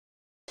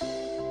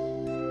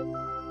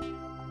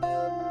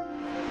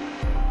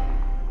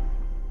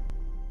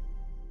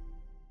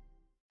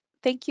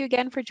Thank you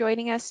again for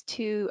joining us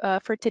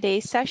for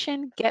today's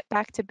session, Get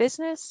Back to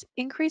Business,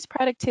 Increase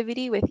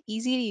Productivity with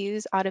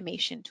Easy-to-Use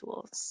Automation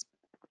Tools.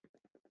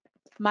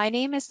 My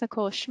name is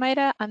Nicole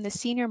Schmeida. I'm the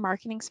Senior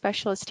Marketing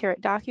Specialist here at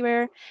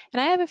DocuWare,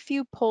 and I have a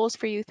few polls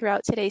for you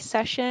throughout today's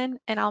session,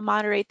 and I'll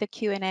moderate the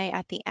Q&A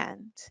at the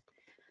end.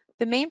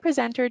 The main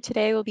presenter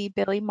today will be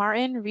Billy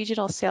Martin,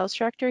 Regional Sales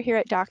Director here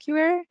at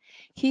DocuWare.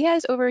 He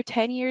has over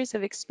 10 years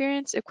of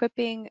experience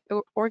equipping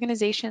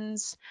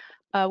organizations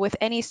with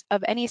any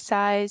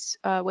size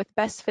with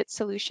best fit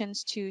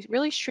solutions to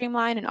really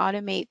streamline and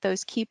automate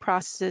those key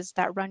processes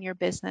that run your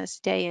business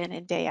day in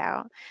and day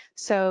out.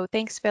 So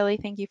thanks, Billy.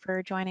 Thank you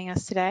for joining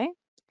us today.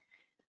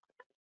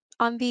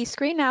 On the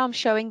screen now, I'm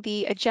showing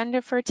the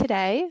agenda for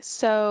today.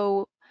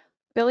 So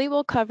Billy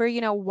will cover,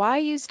 why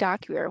use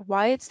DocuWare,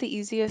 why it's the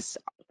easiest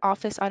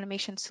office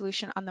automation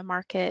solution on the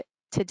market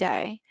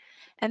today.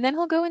 And then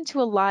he'll go into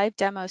a live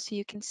demo so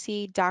you can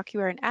see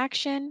DocuWare in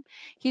action.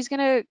 He's going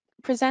to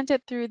present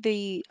it through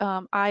the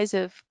eyes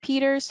of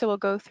Peter. So we'll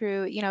go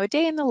through, a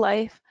day in the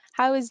life,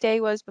 how his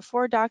day was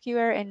before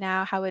DocuWare and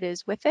now how it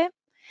is with it.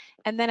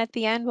 And then at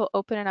the end, we'll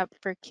open it up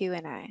for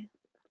Q&A.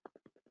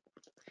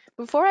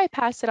 Before I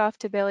pass it off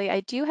to Billy,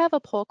 I do have a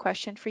poll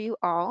question for you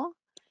all.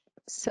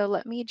 So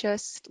let me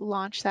just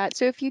launch that.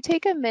 So if you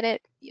take a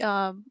minute,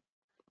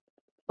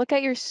 look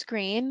at your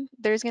screen,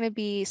 there's going to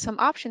be some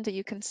options that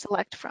you can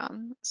select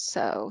from.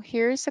 So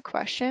here's the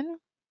question.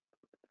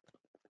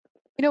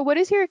 What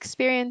is your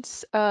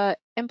experience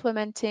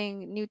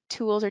implementing new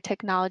tools or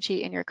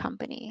technology in your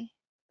company?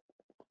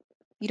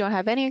 You don't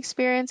have any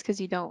experience because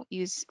you don't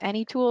use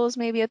any tools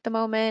maybe at the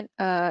moment.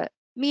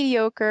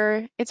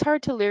 Mediocre. It's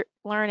hard to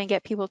learn and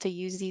get people to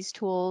use these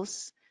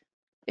tools.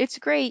 It's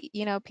great,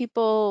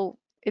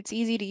 it's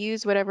easy to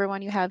use whatever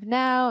one you have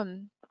now,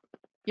 and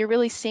you're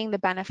really seeing the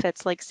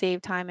benefits like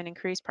save time and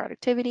increase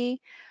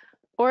productivity.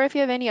 Or if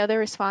you have any other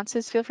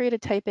responses, feel free to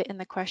type it in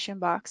the question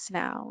box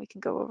now. We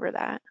can go over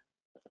that.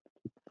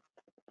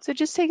 So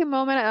just take a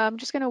moment. I'm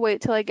just going to wait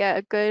till I get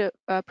a good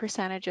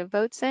percentage of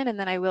votes in, and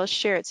then I will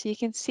share it so you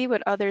can see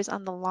what others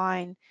on the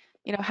line,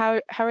 how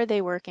are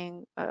they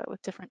working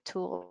with different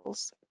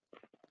tools.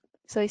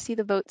 So I see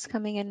the votes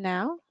coming in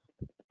now.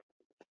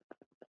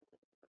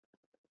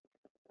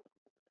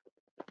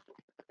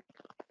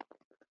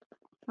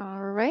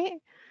 All right.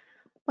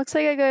 Looks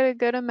like I got a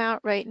good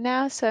amount right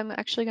now, so I'm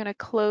actually going to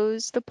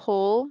close the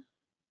poll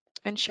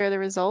and share the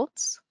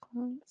results.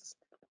 Close,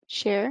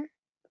 share.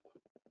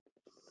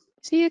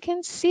 So you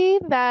can see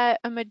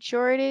that a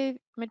majority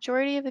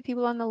of the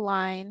people on the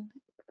line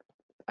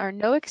are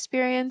no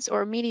experience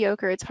or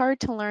mediocre. It's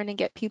hard to learn and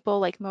get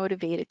people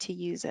motivated to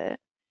use it.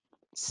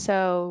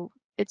 So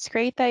it's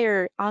great that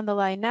you're on the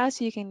line now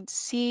so you can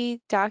see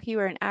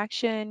DocuWare in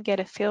action, get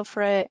a feel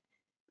for it,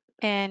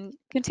 and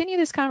continue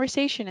this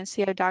conversation and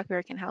see how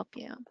DocuWare can help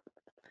you.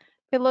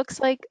 It looks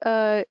like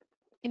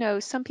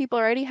some people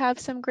already have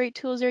some great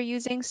tools they're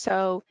using,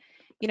 so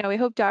we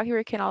hope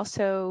DocuWare can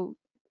also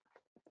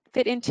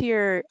fit into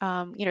your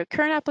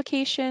current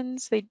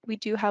applications. We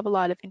do have a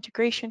lot of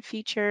integration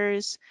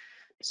features.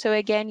 So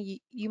again,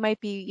 you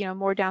might be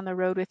more down the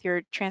road with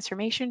your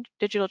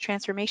digital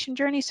transformation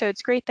journey. So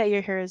it's great that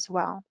you're here as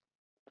well.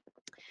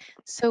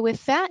 So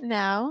with that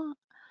now,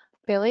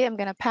 Billy, I'm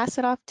going to pass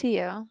it off to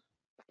you.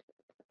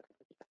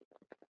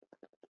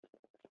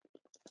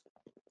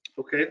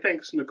 Okay,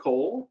 thanks,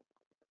 Nicole.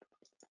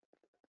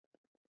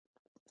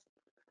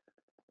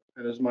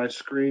 And is my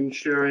screen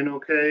sharing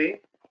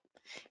okay?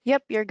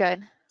 Yep, you're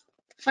good.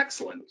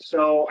 Excellent.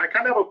 So I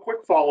kind of have a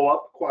quick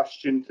follow-up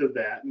question to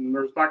that, and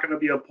there's not going to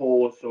be a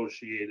poll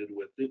associated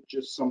with it,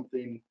 just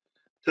something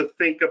to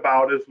think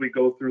about as we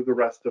go through the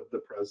rest of the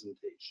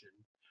presentation.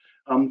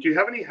 Do you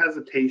have any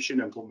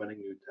hesitation implementing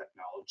new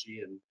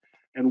technology,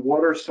 and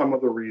what are some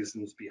of the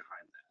reasons behind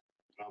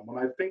that? When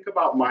I think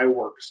about my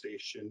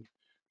workstation,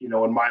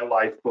 in my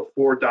life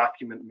before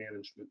document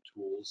management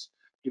tools,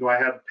 I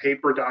had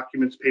paper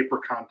documents, paper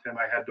content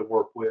I had to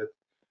work with.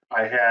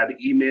 I had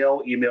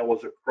email. Email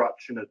was a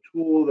crutch and a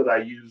tool that I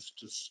used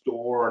to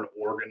store and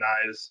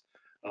organize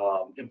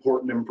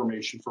important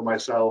information for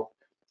myself.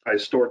 I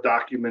stored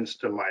documents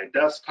to my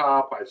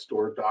desktop. I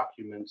stored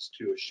documents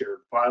to a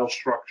shared file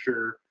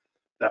structure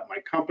that my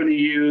company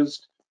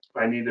used.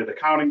 If I needed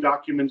accounting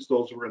documents,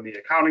 those were in the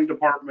accounting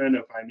department.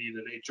 If I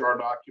needed HR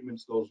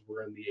documents, those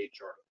were in the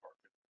HR department.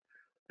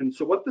 And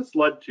so what this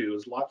led to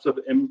is lots of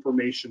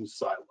information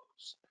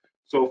silos.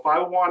 So if I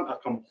want a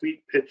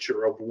complete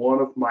picture of one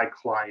of my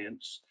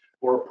clients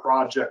or a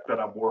project that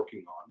I'm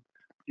working on,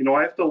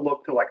 I have to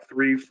look to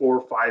 3,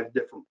 4, 5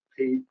 different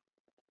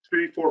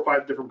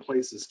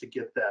places to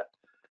get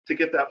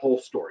that whole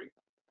story.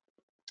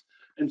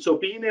 And so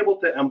being able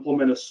to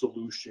implement a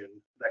solution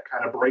that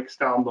kind of breaks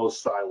down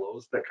those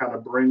silos, that kind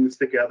of brings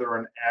together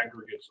and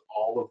aggregates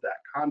all of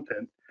that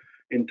content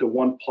into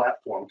one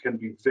platform can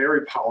be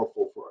very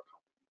powerful for a company.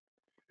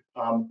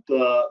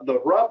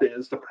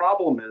 The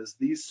problem is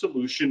these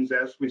solutions,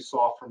 as we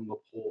saw from the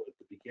poll at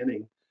the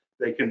beginning,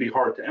 they can be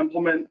hard to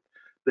implement,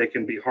 they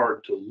can be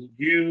hard to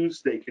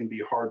use, they can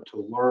be hard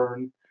to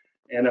learn,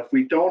 And if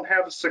we don't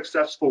have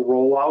successful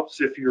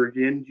rollouts, if your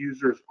end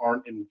users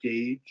aren't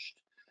engaged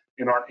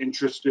and aren't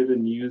interested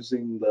in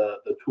using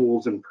the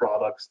tools and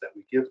products that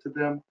we give to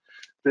them,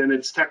 then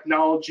it's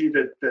technology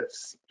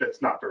that's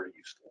not very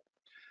useful.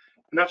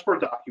 And that's where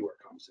DocuWare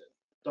comes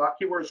in.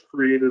 DocuWare has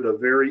created a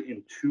very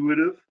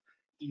intuitive,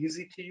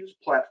 easy to use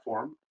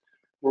platform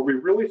where we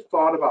really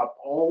thought about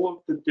all of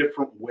the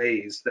different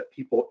ways that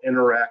people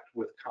interact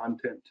with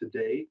content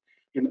today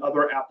in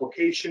other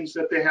applications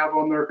that they have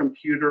on their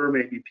computer,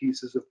 maybe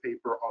pieces of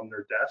paper on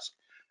their desk,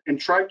 and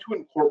tried to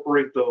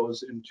incorporate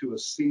those into a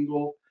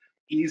single,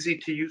 easy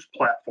to use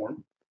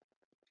platform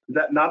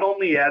that not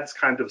only adds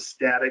kind of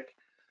static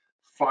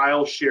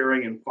file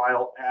sharing and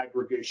file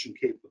aggregation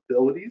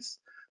capabilities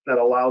that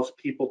allows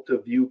people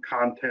to view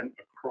content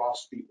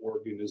across the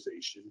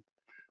organization.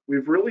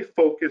 We've really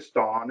focused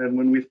on, and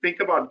when we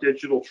think about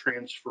digital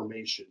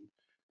transformation,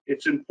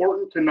 it's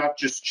important to not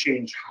just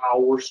change how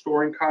we're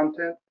storing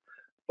content,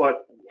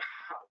 but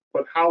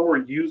how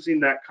we're using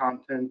that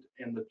content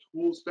and the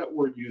tools that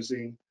we're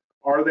using.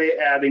 Are they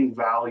adding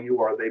value?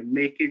 Are they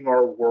making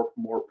our work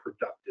more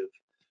productive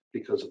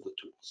because of the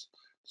tools?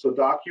 So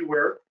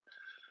DocuWare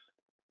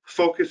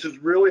focuses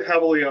really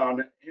heavily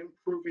on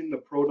improving the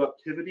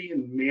productivity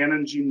and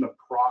managing the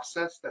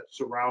process that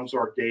surrounds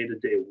our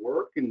day-to-day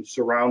work and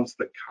surrounds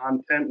the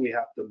content we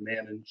have to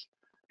manage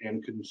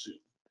and consume.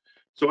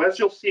 So as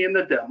you'll see in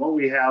the demo,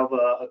 we have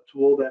a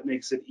tool that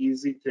makes it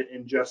easy to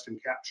ingest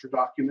and capture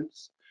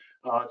documents.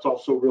 It's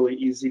also really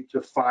easy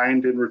to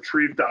find and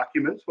retrieve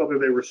documents, whether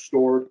they were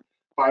stored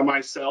by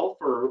myself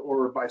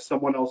or by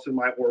someone else in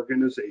my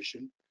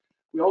organization.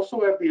 We also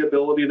have the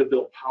ability to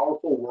build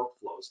powerful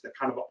workflows that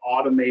kind of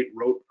automate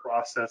rote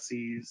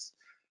processes,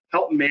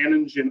 help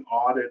manage and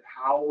audit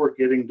how we're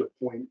getting to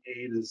point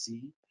A to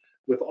Z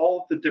with all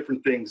of the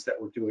different things that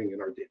we're doing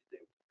in our day-to-day.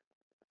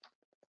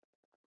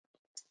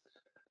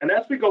 And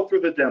as we go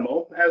through the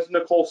demo, as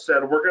Nicole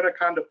said, we're going to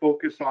kind of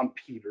focus on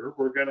Peter.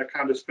 We're going to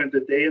kind of spend a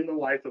day in the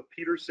life of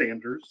Peter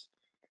Sanders.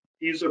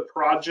 He's a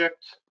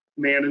project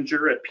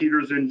manager at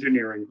Peters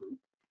Engineering Group.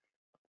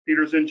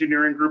 Peters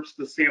Engineering Group's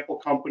the sample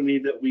company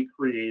that we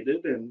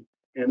created, and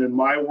in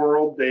my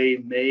world, they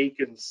make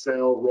and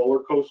sell roller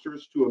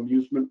coasters to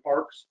amusement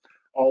parks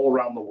all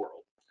around the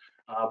world,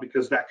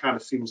 because that kind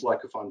of seems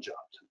like a fun job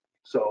to me.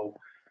 So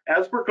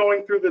as we're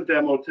going through the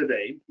demo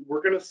today,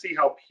 we're going to see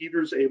how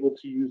Peter's able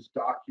to use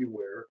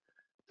DocuWare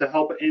to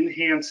help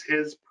enhance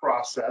his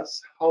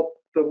process, help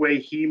the way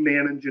he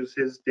manages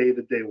his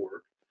day-to-day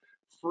work,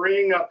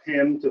 freeing up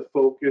him to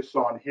focus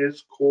on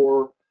his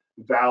core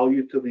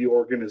value to the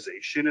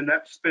organization, and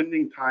that's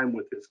spending time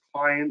with his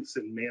clients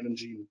and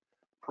managing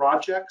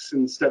projects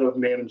instead of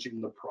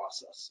managing the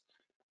process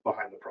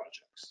behind the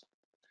projects.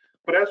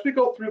 But as we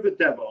go through the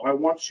demo, I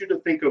want you to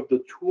think of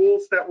the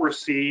tools that we're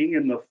seeing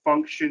and the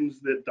functions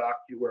that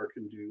DocuWare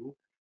can do,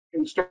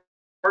 and start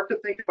to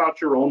think about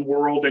your own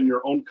world and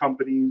your own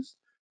companies,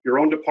 your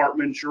own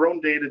departments, your own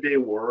day-to-day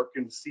work,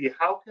 and see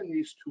how can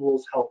these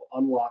tools help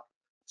unlock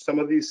some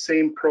of these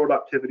same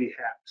productivity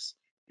hacks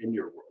in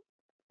your world.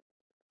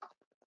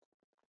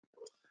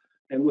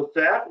 And with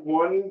that,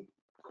 one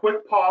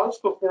quick pause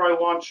before I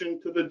launch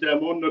into the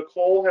demo.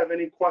 Nicole, have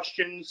any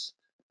questions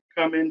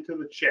come into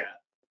the chat?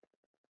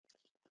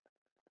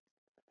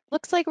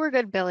 Looks like we're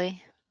good,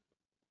 Billy.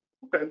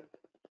 Okay.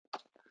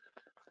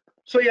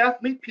 So yeah,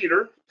 meet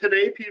Peter.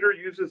 Today, Peter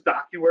uses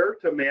DocuWare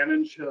to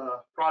manage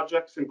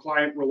projects and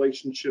client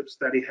relationships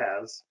that he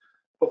has.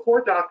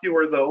 Before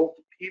DocuWare, though,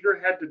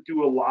 Peter had to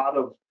do a lot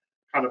of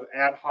kind of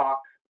ad hoc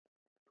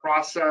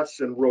process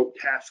and rote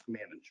task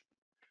management.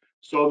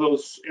 So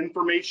those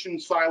information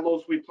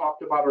silos we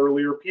talked about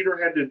earlier, Peter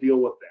had to deal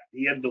with that.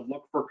 He had to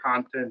look for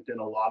content in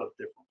a lot of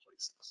different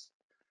places.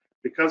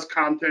 Because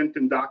content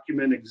and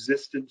document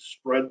existed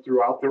spread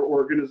throughout their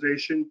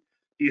organization,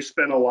 he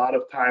spent a lot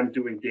of time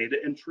doing data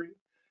entry.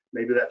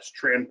 Maybe that's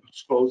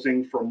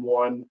transposing from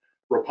one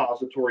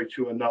repository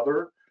to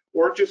another,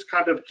 or just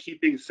kind of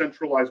keeping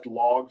centralized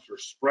logs or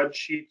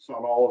spreadsheets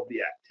on all of the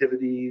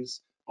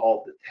activities,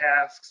 all of the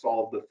tasks,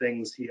 all of the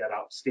things he had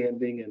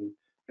outstanding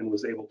and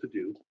was able to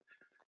do.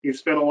 He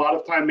spent a lot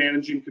of time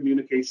managing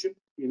communication.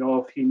 You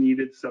know, if he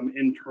needed some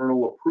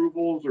internal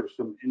approvals or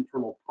some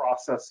internal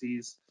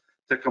processes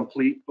to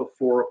complete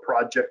before a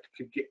project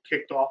could get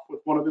kicked off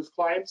with one of his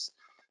clients,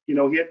 you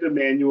know, he had to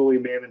manually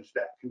manage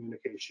that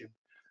communication,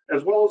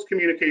 as well as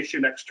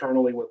communication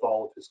externally with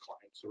all of his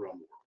clients around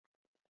the world.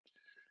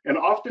 And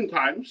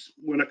oftentimes,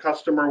 when a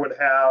customer would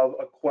have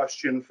a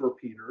question for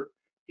Peter,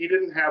 he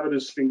didn't have at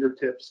his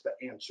fingertips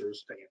the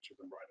answers to answer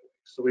them right away.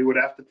 So he would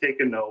have to take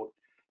a note.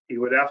 He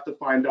would have to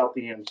find out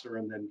the answer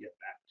and then get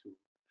back to him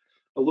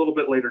a little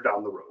bit later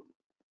down the road.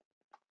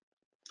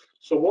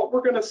 So what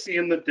we're going to see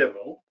in the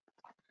demo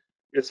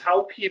is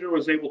how Peter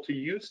was able to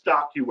use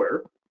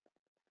DocuWare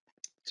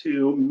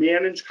to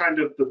manage kind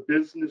of the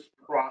business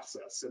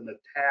process and the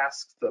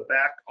tasks, the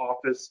back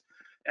office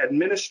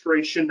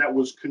administration that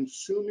was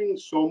consuming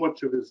so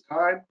much of his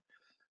time,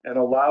 and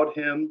allowed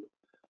him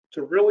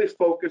to really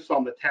focus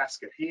on the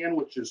task at hand,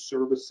 which is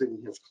servicing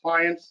his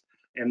clients,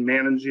 and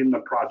managing the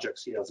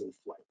projects he has in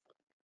flight.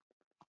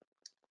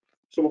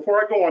 So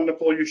before I go on,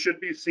 Nicole, you should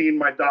be seeing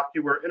my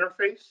DocuWare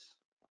interface.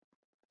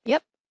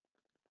 Yep.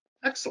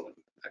 Excellent,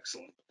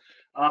 excellent.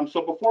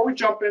 So before we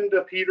jump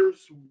into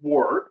Peter's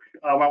work,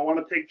 I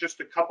want to take just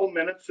a couple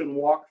minutes and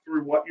walk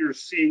through what you're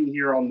seeing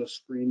here on the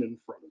screen in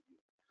front of you.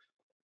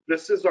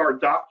 This is our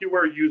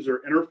DocuWare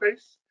user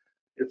interface.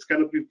 It's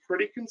going to be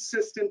pretty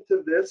consistent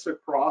to this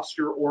across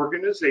your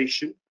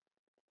organization.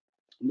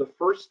 And the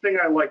first thing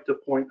I like to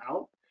point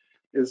out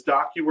is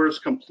DocuWare is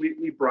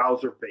completely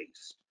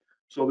browser-based.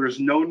 So there's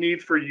no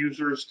need for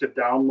users to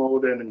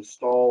download and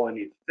install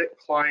any thick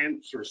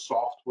clients or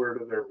software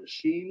to their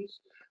machines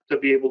to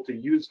be able to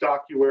use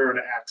DocuWare and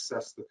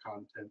access the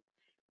content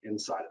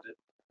inside of it.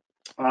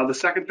 The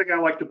second thing I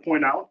like to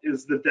point out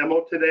is the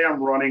demo today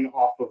I'm running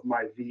off of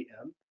my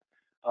VM.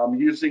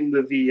 Using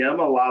the VM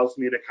allows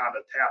me to kind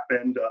of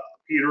tap into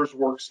Peter's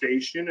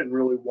workstation and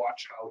really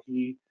watch how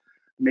he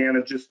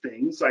manages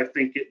things. I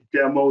think it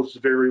demos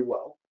very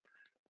well.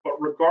 But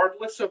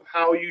regardless of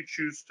how you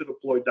choose to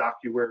deploy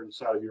DocuWare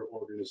inside of your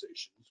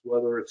organizations,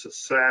 whether it's a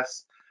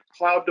SaaS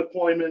cloud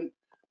deployment,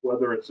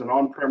 whether it's an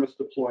on-premise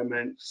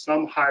deployment,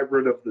 some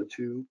hybrid of the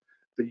two,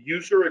 the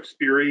user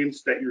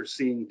experience that you're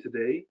seeing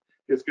today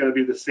is going to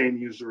be the same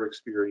user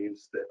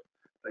experience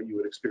that you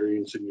would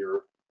experience in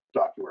your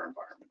DocuWare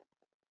environment.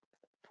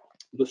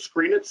 The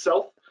screen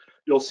itself,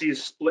 you'll see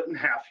is split in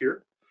half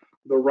here.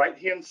 The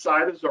right-hand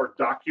side is our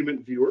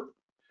document viewer.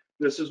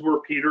 This is where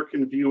Peter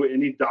can view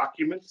any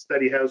documents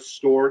that he has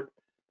stored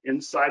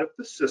inside of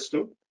the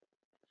system.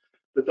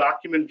 The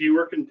document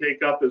viewer can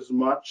take up as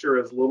much or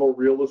as little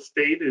real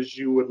estate as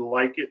you would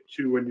like it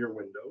to in your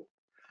window.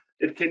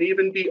 It can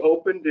even be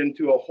opened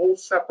into a whole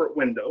separate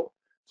window.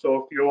 So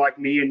if you're like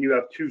me and you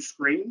have two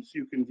screens,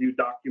 you can view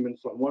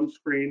documents on one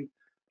screen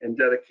and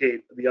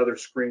dedicate the other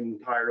screen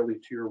entirely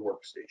to your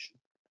workstation.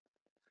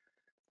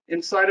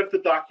 Inside of the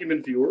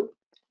document viewer,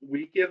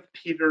 we give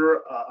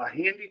Peter a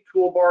handy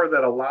toolbar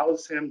that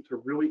allows him to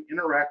really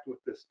interact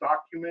with this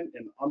document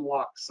and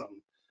unlock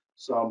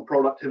some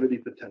productivity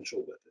potential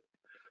with it.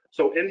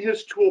 So in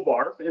his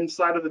toolbar,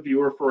 inside of the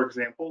viewer, for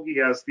example, he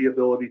has the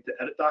ability to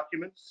edit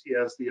documents. He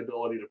has the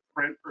ability to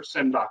print or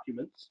send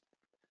documents.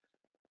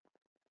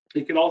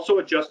 He can also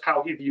adjust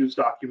how he views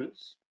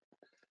documents.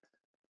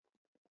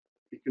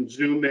 He can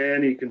zoom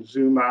in, he can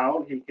zoom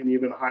out. He can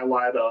even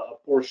highlight a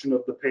portion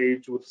of the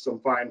page with some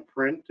fine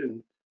print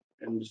and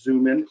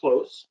zoom in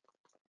close.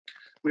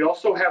 We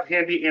also have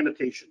handy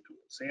annotation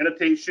tools.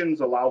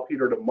 Annotations allow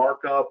Peter to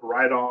mark up,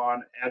 write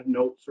on, add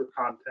notes or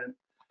content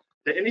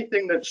to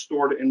anything that's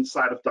stored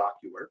inside of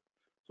DocuWare.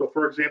 So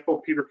for example,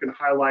 Peter can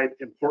highlight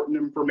important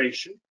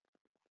information.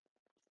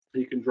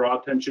 He can draw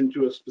attention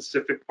to a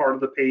specific part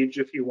of the page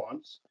if he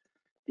wants.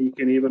 He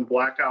can even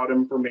black out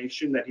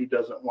information that he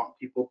doesn't want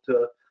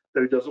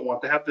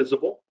to have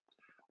visible,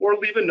 or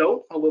leave a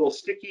note, a little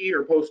sticky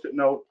or post-it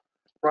note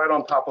right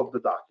on top of the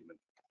document.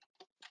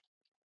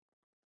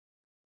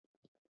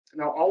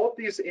 Now, all of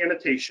these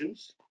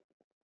annotations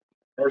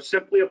are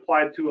simply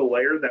applied to a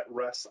layer that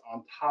rests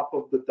on top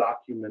of the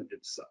document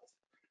itself.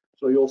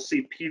 So you'll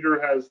see Peter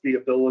has the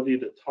ability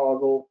to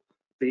toggle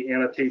the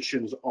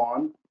annotations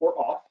on or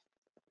off.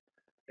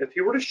 If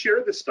you were to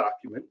share this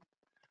document,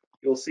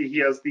 you'll see he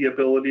has the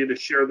ability to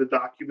share the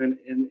document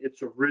in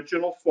its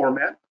original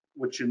format,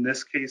 which in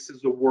this case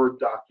is a Word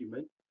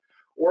document,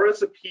 or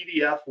as a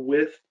PDF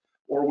with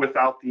or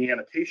without the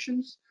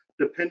annotations,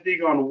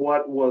 depending on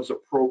what was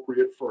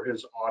appropriate for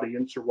his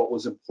audience or what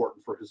was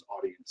important for his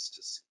audience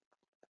to see.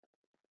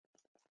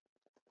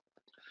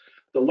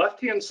 The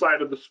left-hand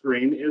side of the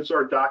screen is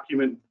our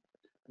document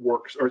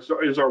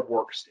is our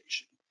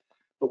workstation.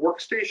 The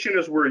workstation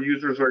is where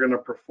users are going to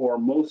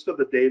perform most of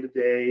the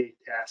day-to-day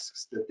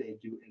tasks that they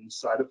do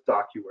inside of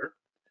DocuWare.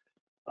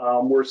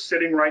 We're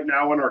sitting right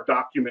now in our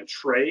document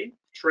tray.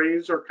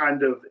 Trays are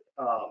kind of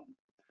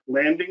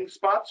landing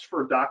spots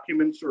for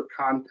documents or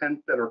content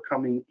that are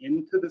coming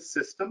into the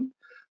system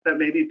that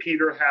maybe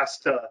Peter has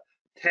to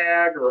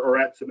tag or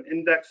add some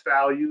index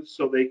values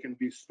so they can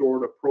be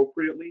stored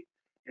appropriately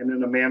and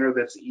in a manner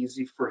that's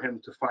easy for him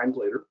to find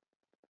later.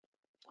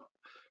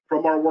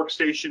 From our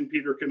workstation,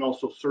 Peter can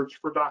also search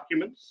for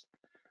documents.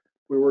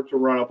 If we were to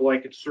run a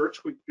blanket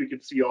search, we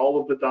could see all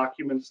of the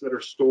documents that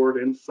are stored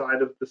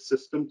inside of the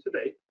system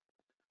today.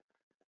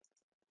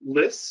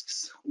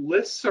 Lists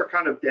are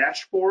kind of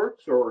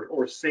dashboards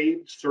or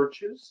saved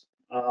searches.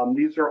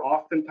 These are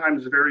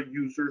oftentimes very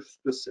user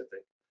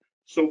specific.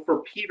 So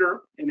for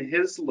Peter in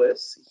his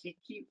lists, he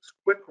keeps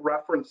quick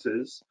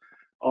references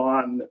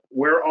on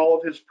where all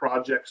of his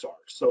projects are.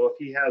 So if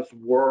he has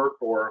work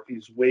or if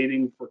he's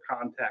waiting for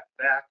contact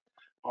back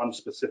on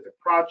specific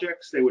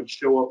projects, they would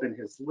show up in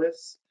his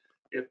lists.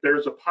 If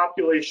there's a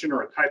population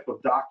or a type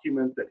of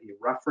document that he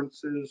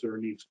references or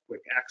needs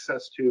quick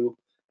access to,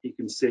 he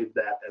can save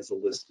that as a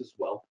list as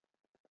well.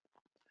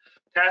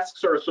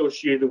 Tasks are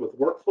associated with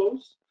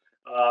workflows.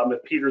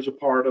 If Peter's a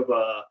part of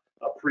a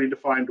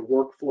predefined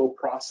workflow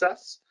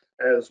process,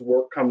 as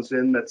work comes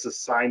in that's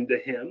assigned to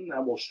him,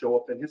 that will show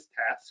up in his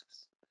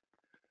tasks.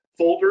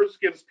 Folders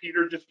gives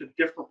Peter just a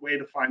different way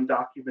to find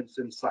documents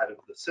inside of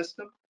the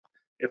system.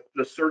 If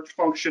the search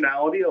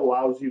functionality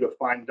allows you to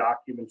find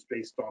documents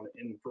based on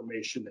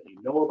information that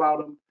you know about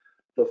them,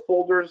 the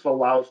folders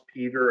allows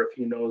Peter, if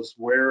he knows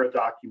where a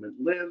document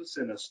lives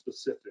in a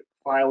specific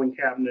filing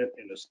cabinet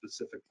in a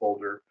specific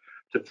folder,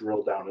 to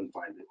drill down and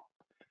find it.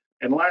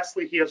 And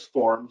lastly, he has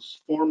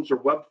forms. Forms are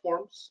web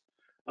forms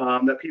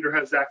that Peter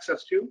has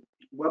access to.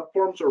 Web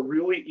forms are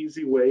really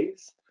easy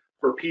ways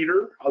for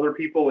Peter, other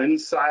people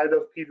inside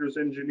of Peter's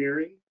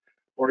engineering,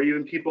 or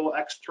even people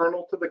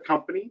external to the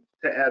company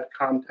to add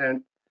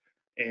content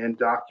and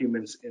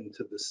documents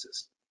into the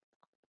system.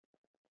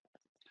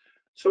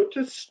 So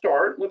to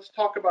start, let's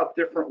talk about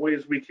different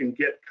ways we can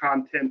get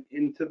content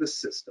into the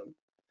system.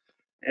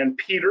 And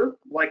Peter,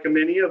 like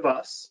many of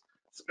us,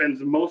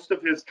 spends most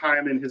of his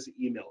time in his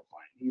email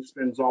client. He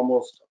spends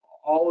almost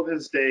all of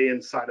his day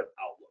inside of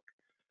Outlook.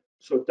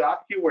 So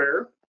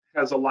DocuWare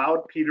has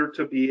allowed Peter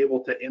to be able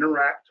to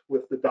interact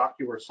with the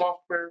DocuWare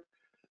software,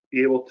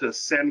 be able to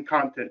send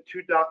content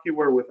to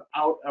DocuWare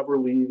without ever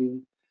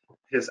leaving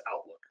his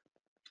Outlook.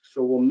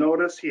 So we'll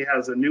notice he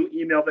has a new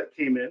email that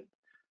came in.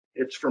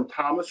 It's from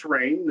Thomas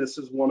Rain. This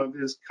is one of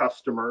his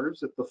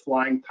customers at the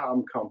Flying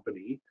Tom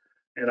Company.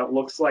 And it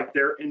looks like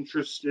they're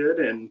interested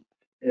in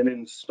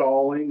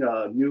installing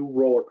a new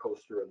roller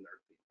coaster in their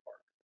theme park.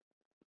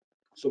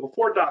 So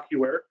before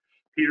DocuWare,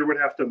 Peter would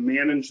have to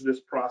manage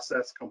this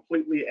process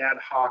completely ad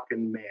hoc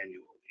and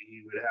manually.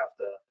 He would have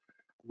to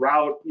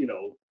route,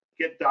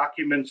 get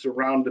documents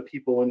around to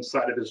people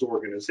inside of his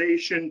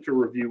organization to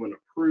review and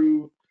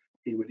approve.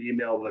 He would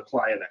email the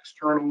client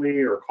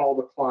externally or call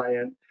the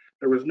client.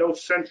 There was no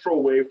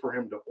central way for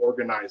him to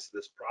organize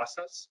this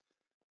process.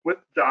 With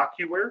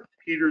DocuWare,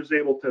 Peter's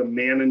able to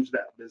manage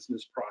that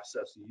business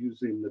process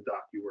using the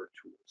DocuWare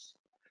tools.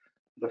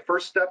 The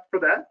first step for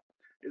that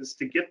is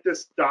to get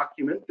this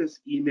document, this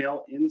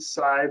email,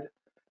 inside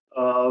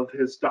of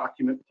his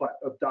DocuWare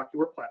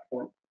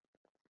platform.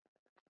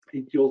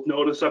 You'll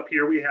notice up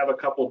here we have a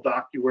couple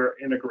DocuWare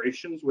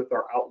integrations with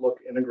our Outlook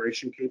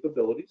integration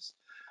capabilities.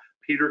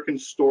 Peter can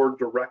store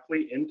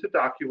directly into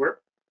DocuWare.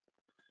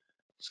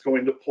 It's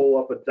going to pull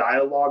up a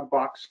dialog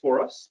box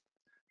for us,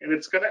 and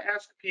it's going to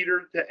ask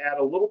Peter to add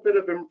a little bit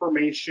of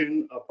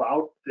information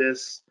about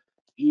this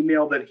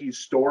email that he's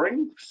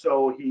storing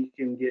so he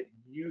can get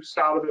use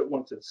out of it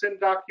once it's in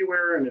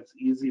DocuWare and it's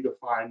easy to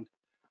find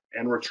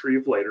and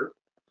retrieve later.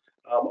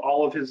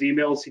 All of his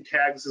emails he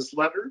tags as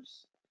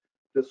letters.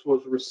 This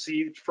was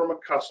received from a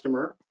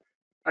customer.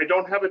 I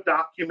don't have a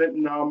document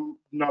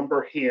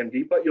number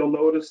handy, but you'll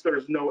notice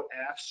there's no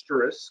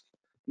asterisk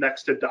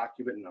next to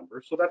document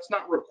number. So that's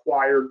not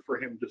required for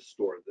him to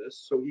store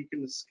this, so he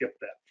can skip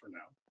that for now.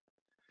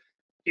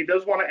 He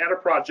does want to add a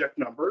project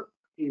number.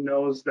 He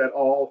knows that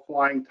all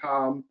Flying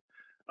Tom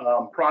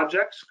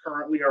projects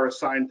currently are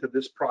assigned to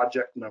this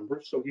project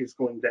number, so he's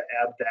going to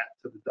add that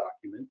to the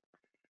document.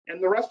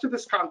 And the rest of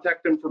this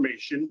contact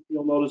information,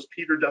 you'll notice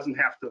Peter doesn't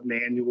have to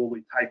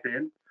manually type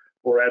in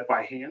or add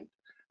by hand.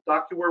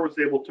 DocuWare was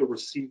able to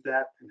receive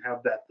that and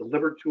have that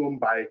delivered to him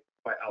by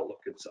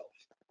Outlook itself.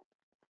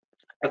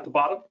 At the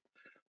bottom,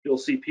 you'll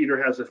see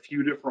Peter has a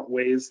few different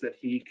ways that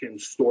he can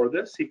store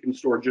this. He can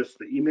store just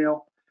the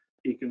email,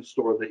 he can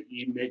store the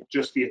email,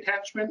 just the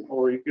attachment,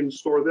 or he can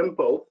store them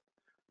both.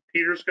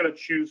 Peter's going to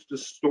choose to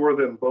store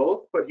them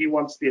both, but he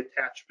wants the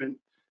attachment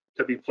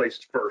to be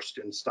placed first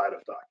inside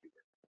of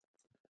DocuWare.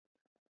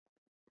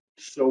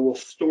 So we'll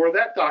store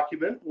that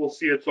document. We'll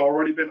see it's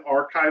already been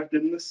archived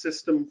in the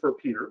system for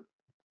Peter.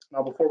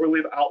 Now, before we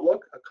leave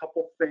Outlook, a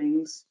couple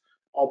things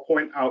I'll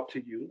point out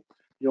to you.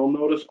 You'll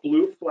notice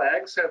blue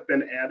flags have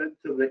been added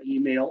to the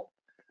email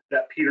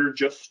that Peter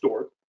just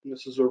stored. And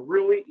this is a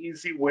really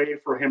easy way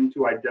for him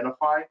to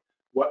identify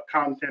what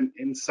content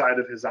inside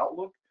of his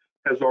Outlook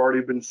has already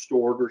been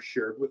stored or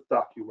shared with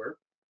DocuWare.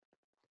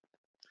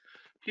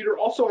 Peter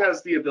also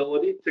has the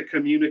ability to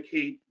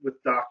communicate with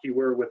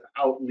DocuWare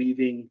without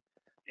leaving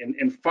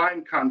and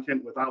find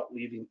content without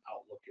leaving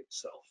Outlook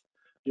itself.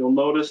 You'll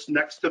notice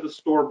next to the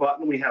store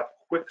button, we have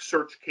quick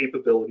search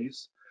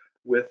capabilities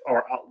with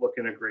our Outlook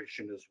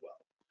integration as well.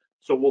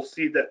 So we'll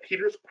see that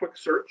Peter's quick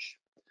search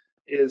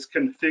is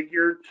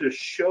configured to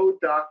show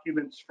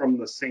documents from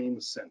the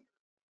same sender.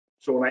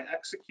 So when I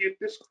execute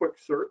this quick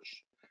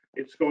search,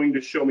 it's going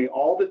to show me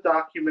all the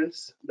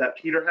documents that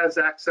Peter has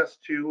access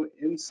to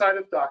inside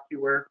of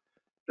DocuWare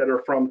that are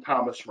from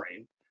Thomas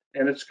Rain.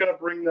 And it's going to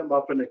bring them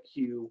up in a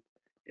queue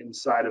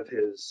inside of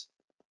his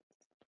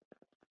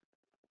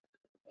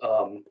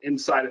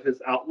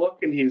Outlook,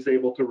 and he's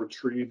able to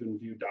retrieve and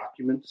view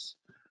documents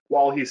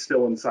while he's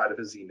still inside of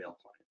his email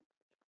client.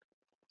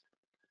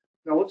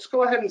 Now let's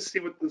go ahead and see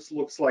what this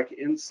looks like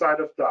inside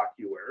of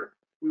DocuWare.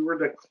 If we were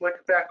to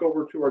click back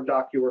over to our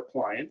DocuWare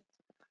client,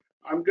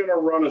 I'm going to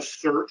run a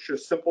search, a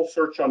simple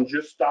search on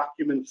just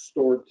documents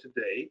stored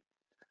today.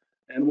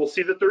 And we'll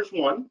see that there's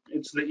one.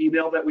 It's the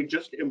email that we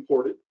just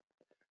imported.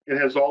 It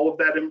has all of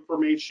that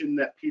information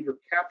that Peter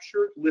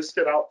captured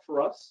listed out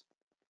for us.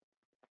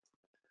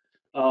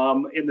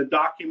 In the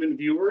document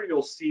viewer,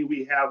 you'll see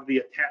we have the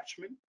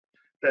attachment.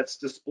 that's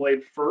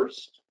displayed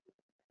first.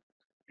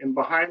 And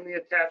behind the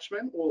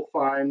attachment, we'll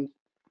find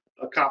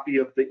a copy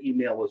of the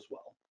email as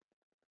well.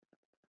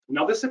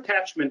 Now this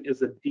attachment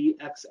is a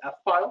DXF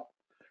file.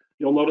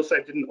 You'll notice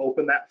I didn't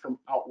open that from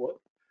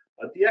Outlook.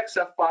 A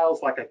DXF file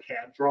is like a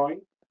CAD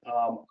drawing.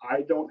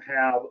 I don't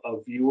have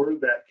a viewer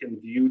that can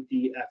view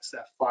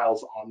DXF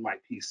files on my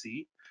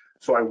PC,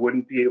 so I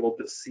wouldn't be able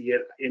to see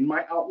it in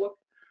my Outlook.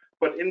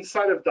 But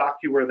inside of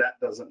DocuWare, that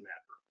doesn't matter.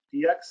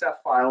 DXF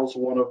files,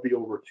 one of the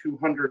over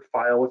 200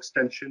 file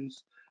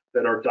extensions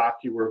that our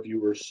DocuWare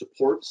viewer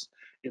supports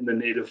in the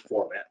native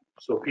format.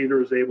 So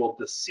Peter is able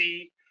to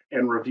see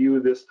and review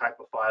this type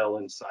of file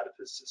inside of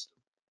his system.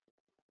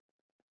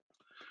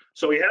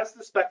 So he has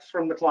the specs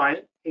from the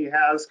client. He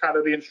has kind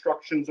of the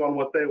instructions on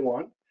what they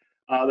want.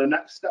 The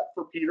next step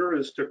for Peter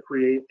is to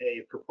create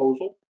a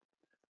proposal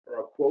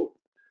or a quote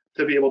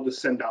to be able to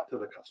send out to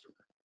the customer.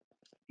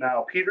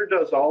 Now, Peter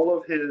does all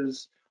of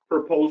his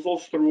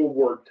proposals through a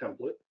Word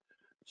template.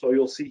 So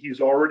you'll see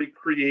he's already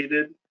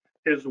created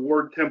his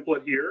Word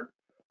template here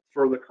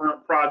for the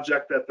current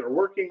project that they're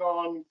working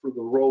on, for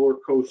the roller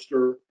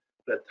coaster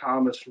that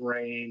Thomas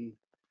Rain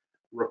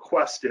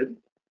requested.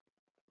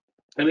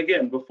 And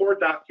again, before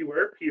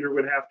DocuWare, Peter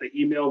would have to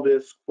email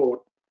this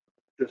quote,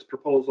 this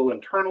proposal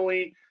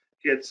internally,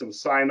 get some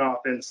sign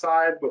off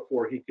inside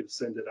before he could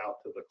send it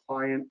out to the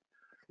client.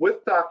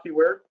 With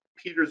DocuWare,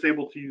 Peter's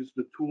able to use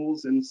the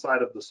tools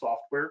inside of the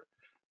software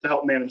to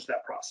help manage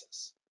that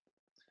process.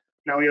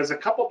 Now he has a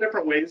couple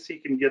different ways he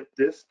can get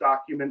this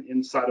document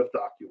inside of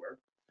DocuWare.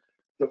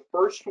 The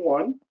first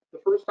one, the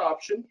first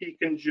option, he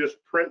can just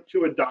print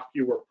to a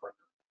DocuWare printer.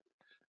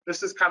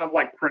 This is kind of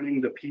like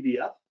printing the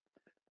PDF.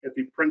 If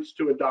he prints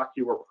to a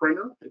DocuWare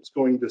printer, it's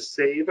going to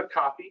save a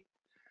copy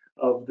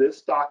of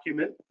this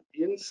document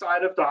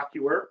inside of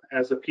DocuWare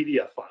as a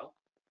PDF file.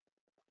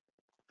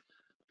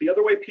 The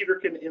other way Peter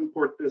can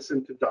import this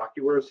into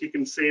DocuWare is he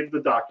can save the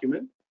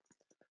document.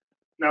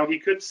 Now he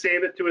could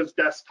save it to his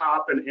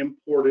desktop and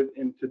import it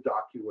into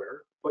DocuWare,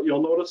 but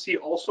you'll notice he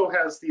also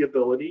has the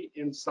ability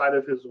inside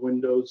of his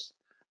Windows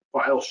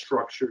file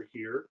structure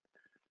here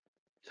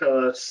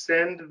to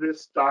send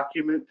this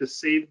document, to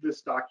save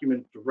this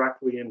document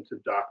directly into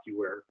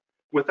DocuWare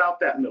without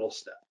that middle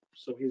step.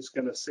 So he's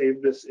going to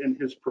save this in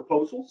his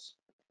proposals.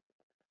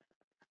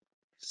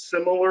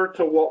 Similar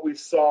to what we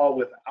saw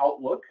with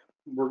Outlook,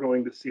 we're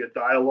going to see a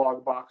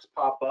dialog box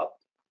pop up.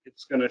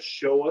 It's going to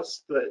show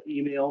us the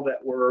email that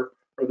or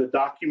the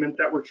document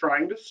that we're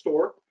trying to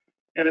store,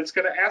 and it's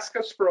going to ask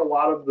us for a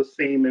lot of the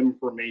same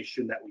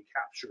information that we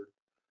captured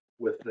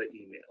with the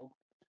email.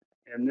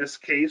 In this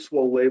case,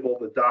 we'll label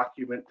the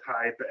document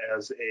type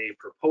as a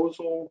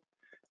proposal,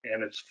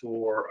 and it's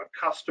for a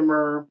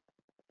customer.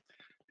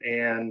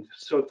 And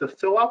so to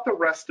fill out the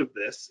rest of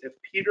this, if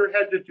Peter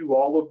had to do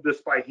all of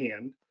this by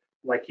hand,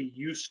 like he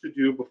used to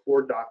do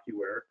before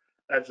DocuWare,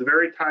 that's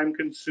very time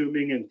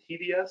consuming and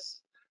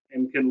tedious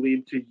and can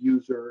lead to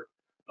user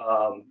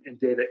and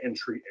data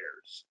entry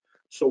errors.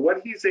 So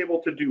what he's able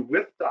to do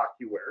with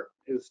DocuWare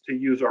is to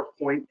use our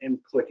point and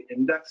click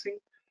indexing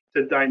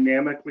to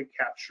dynamically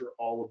capture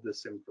all of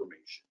this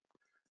information.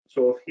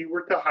 So if he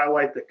were to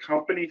highlight the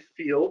company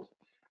field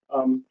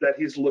that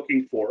he's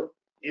looking for,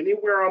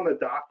 anywhere on the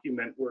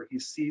document where he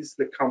sees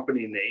the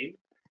company name,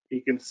 he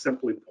can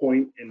simply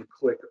point and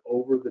click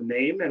over the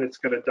name, and it's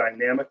going to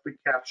dynamically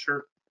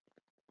capture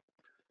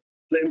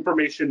the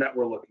information that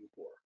we're looking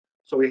for.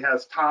 So he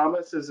has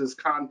Thomas as his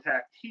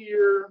contact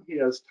here. He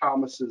has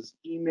Thomas's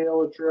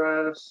email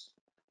address.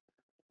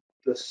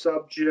 The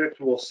subject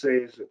will say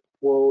is a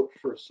quote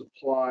for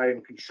supply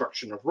and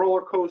construction of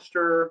roller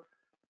coaster.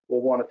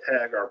 We'll want to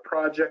tag our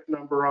project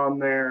number on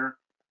there.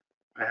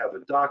 I have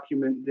a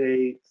document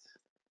date.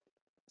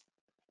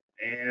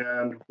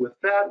 And with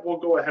that, we'll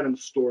go ahead and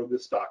store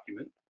this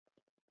document.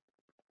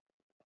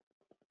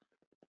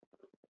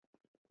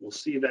 We'll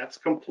see that's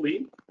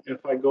complete.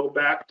 If I go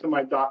back to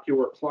my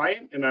DocuWare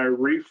client and I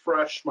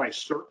refresh my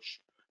search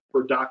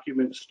for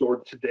documents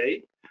stored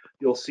today,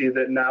 you'll see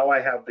that now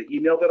I have the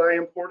email that I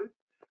imported.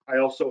 I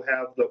also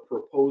have the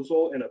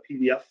proposal in a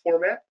PDF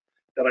format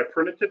that I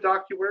printed to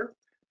DocuWare,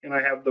 and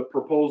I have the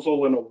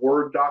proposal in a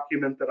Word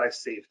document that I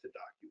saved to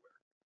DocuWare.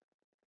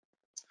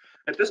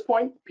 At this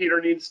point, Peter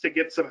needs to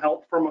get some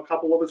help from a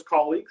couple of his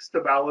colleagues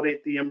to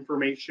validate the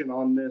information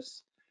on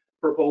this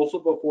proposal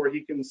before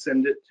he can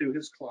send it to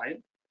his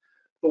client.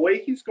 The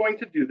way he's going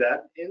to do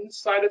that,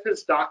 inside of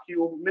his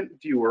document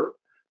viewer,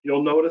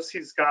 you'll notice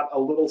he's got a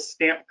little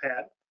stamp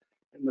pad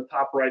in the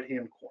top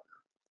right-hand corner.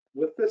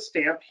 With this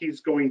stamp,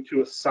 he's going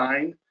to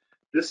assign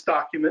this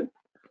document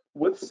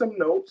with some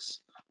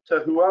notes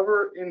to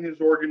whoever in his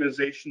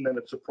organization that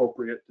it's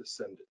appropriate to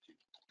send it to.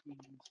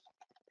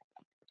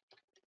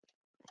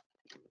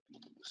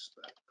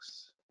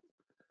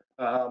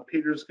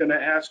 Peter's going to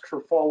ask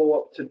for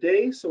follow-up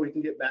today so we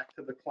can get back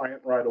to the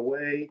client right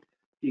away.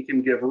 He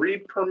can give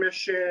read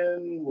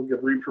permission. We'll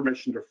give read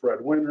permission to Fred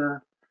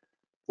Winter.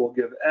 We'll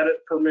give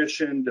edit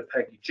permission to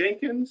Peggy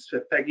Jenkins.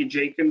 If Peggy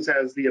Jenkins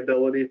has the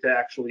ability to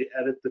actually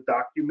edit the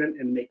document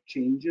and make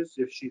changes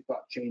if she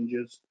thought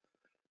changes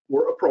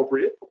were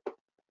appropriate.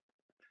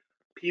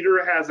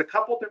 Peter has a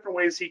couple different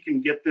ways he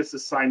can get this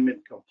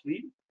assignment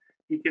complete.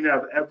 He can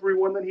have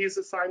everyone that he's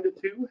assigned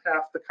it to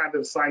have to kind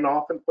of sign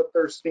off and put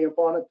their stamp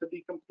on it to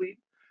be complete,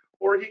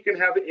 or he can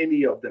have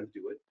any of them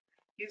do it.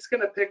 He's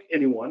going to pick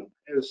anyone.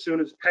 As soon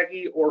as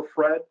Peggy or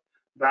Fred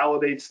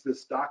validates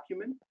this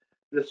document,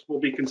 this will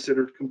be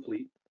considered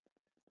complete.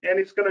 And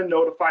he's going to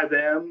notify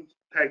them.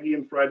 Peggy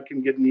and Fred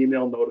can get an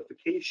email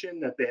notification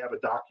that they have a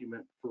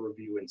document for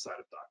review inside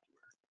of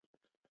DocuWare.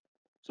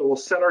 So we'll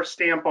set our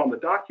stamp on the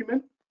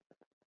document.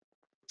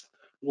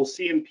 We'll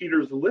see in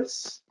Peter's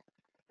lists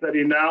that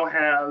he now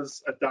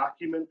has a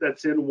document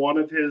that's in one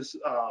of his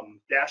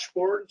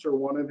dashboards or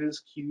one of his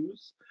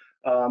queues.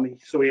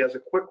 So he has a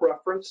quick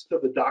reference to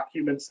the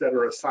documents that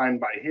are assigned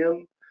by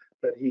him,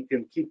 that he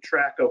can keep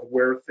track of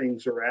where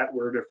things are at,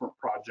 where different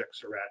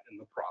projects are at in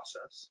the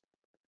process.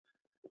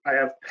 I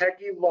have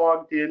Peggy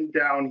logged in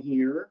down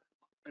here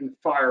in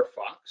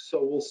Firefox,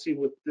 so we'll see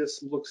what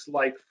this looks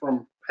like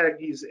from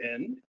Peggy's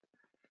end.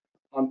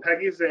 On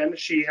Peggy's end,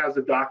 she has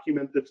a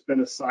document that's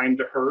been assigned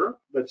to her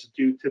that's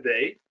due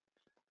today.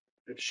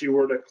 If she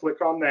were to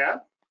click on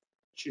that,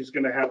 she's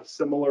going to have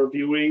similar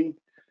viewing,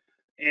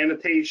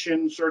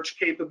 annotation, search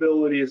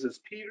capabilities as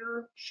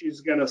Peter.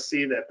 She's going to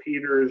see that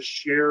Peter has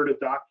shared a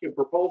document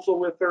proposal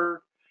with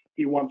her.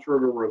 He wants her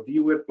to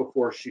review it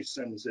before she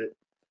sends it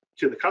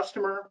to the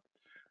customer.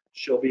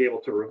 She'll be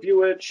able to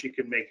review it. She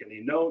can make any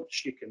notes.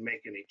 She can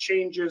make any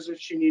changes if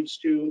she needs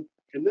to.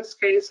 In this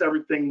case,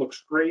 everything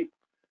looks great.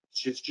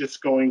 She's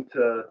just going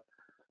to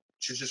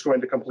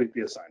complete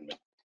the assignment.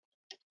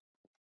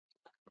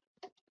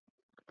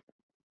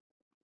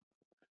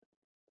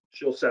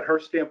 She'll set her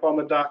stamp on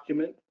the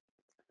document.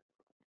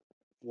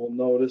 We'll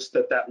notice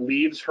that that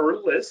leaves her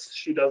list.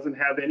 She doesn't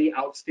have any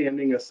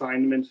outstanding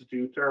assignments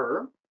due to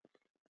her.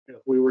 If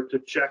we were to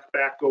check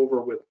back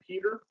over with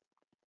Peter,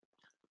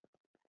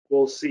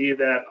 we'll see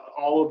that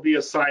all of the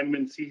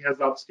assignments he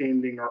has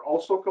outstanding are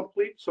also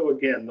complete. So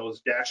again,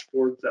 those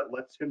dashboards that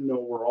lets him know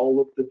where all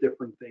of the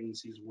different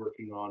things he's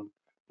working on,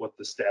 what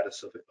the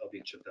status of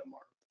each of them are.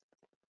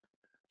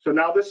 So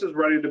now this is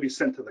ready to be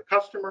sent to the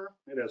customer.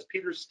 It has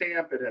Peter's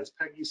stamp, it has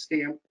Peggy's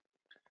stamp.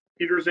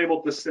 Peter's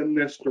able to send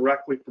this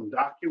directly from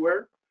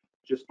DocuWare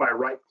just by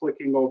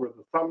right-clicking over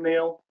the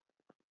thumbnail.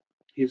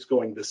 He's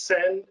going to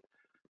send.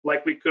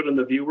 Like we could in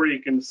the viewer,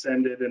 you can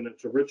send it in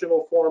its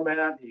original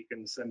format. He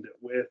can send it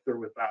with or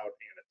without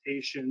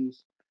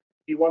annotations.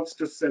 He wants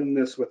to send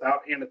this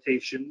without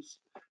annotations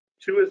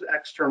to his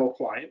external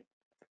client.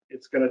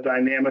 It's going to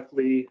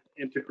dynamically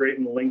integrate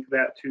and link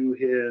that to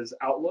his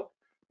Outlook,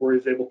 where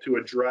he's able to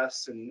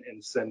address and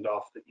send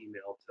off the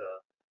email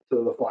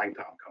to the Flying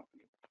Tom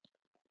company.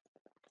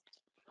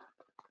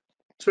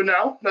 So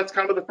now that's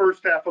kind of the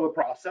first half of the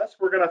process.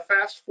 We're going to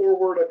fast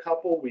forward a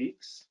couple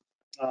weeks.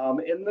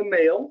 In the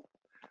mail,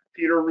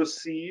 Peter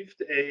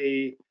received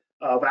a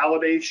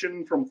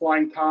validation from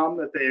Flying Tom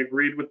that they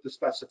agreed with the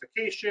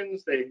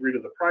specifications, they agreed to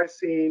the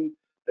pricing,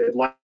 they'd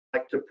like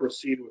to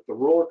proceed with the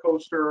roller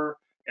coaster,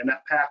 and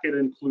that packet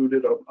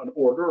included an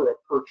order, a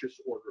purchase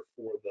order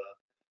for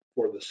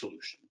the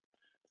solution.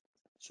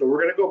 So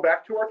we're going to go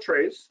back to our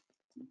trays.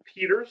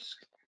 Peter's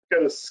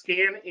going to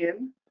scan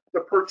in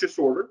the purchase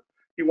order.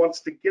 He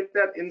wants to get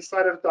that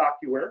inside of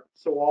DocuWare,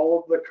 so all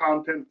of the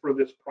content for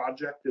this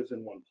project is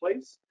in one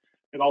place.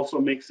 It also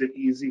makes it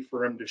easy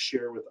for him to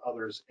share with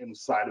others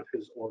inside of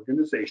his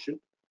organization.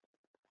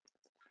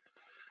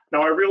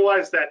 Now, I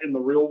realize that in the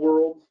real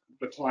world,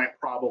 the client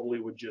probably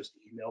would just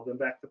email them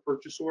back the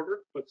purchase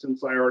order, but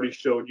since I already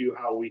showed you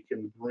how we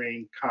can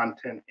bring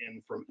content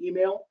in from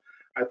email,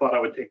 I thought I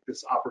would take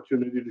this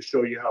opportunity to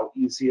show you how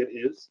easy it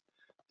is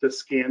to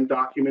scan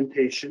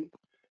documentation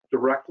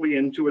directly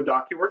into a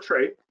DocuWare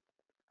tray.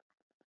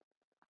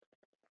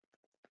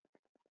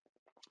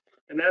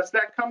 And as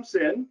that comes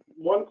in,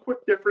 one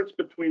quick difference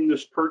between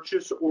this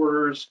purchase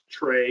orders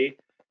tray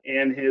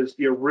and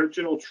the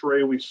original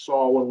tray we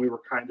saw when we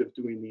were kind of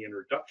doing the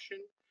introduction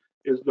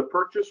is the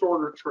purchase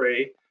order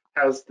tray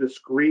has this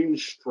green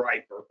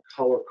stripe or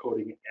color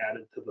coding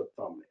added to the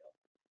thumbnail.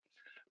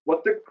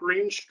 What the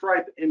green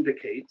stripe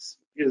indicates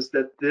is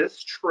that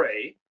this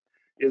tray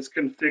is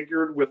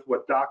configured with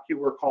what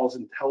DocuWare calls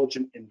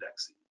intelligent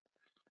indexing.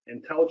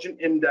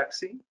 Intelligent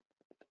indexing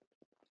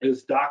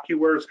is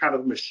DocuWare's kind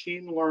of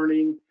machine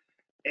learning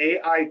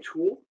AI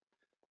tool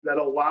that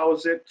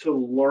allows it to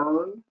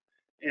learn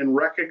and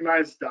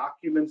recognize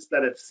documents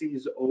that it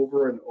sees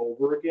over and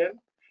over again.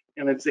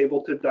 And it's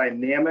able to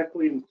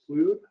dynamically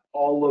include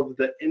all of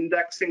the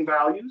indexing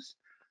values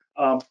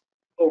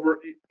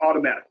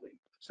automatically.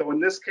 So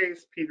in this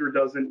case, Peter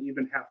doesn't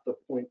even have to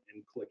point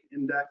and click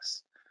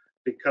index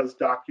because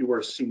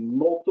DocuWare's seen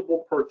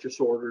multiple purchase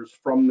orders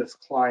from this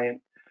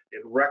client.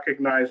 It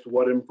recognized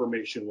what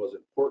information was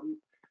important,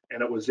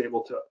 and it was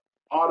able to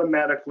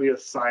automatically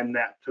assign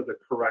that to the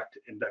correct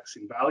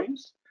indexing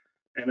values.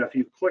 And if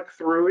you click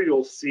through,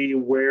 you'll see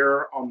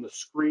where on the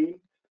screen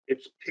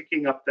it's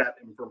picking up that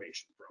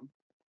information from.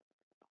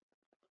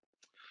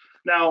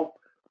 Now,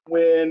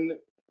 when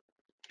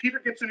Peter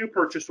gets a new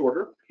purchase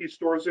order, he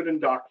stores it in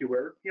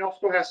DocuWare. He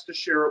also has to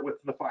share it with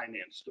the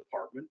finance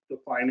department. The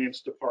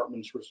finance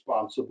department's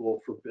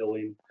responsible for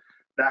billing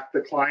back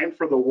the client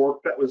for the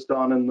work that was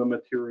done and the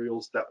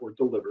materials that were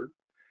delivered.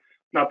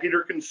 Now,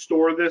 Peter can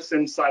store this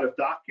inside of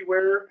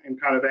DocuWare and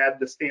kind of add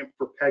the stamp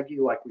for Peggy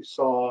like we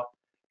saw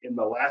in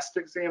the last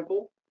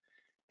example.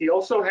 He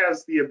also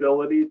has the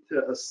ability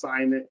to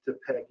assign it to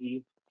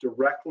Peggy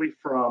directly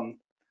from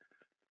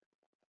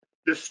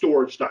the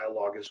storage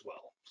dialog as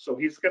well. So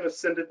he's going to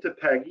send it to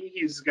Peggy.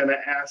 He's going to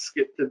ask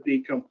it to be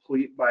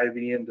complete by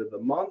the end of the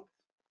month.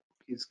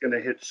 He's going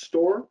to hit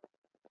store.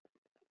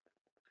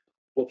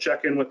 We'll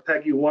check in with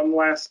Peggy one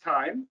last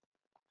time.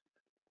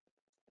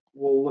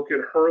 We'll look at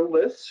her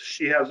list.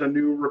 She has a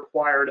new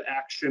required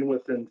action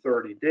within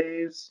 30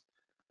 days.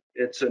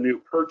 It's a new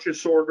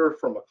purchase order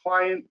from a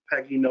client.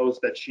 Peggy knows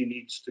that she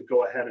needs to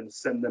go ahead and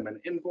send them an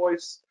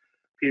invoice.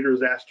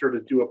 Peter's asked her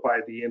to do it by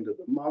the end of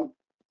the month.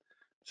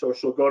 So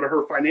she'll go to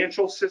her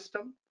financial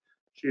system.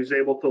 She's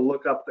able to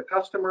look up the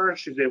customer.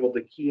 She's able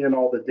to key in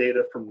all the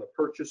data from the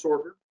purchase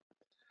order.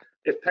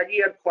 If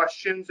Peggy had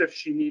questions, if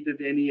she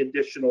needed any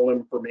additional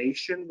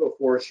information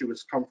before she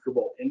was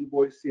comfortable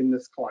invoicing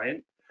this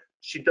client,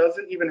 she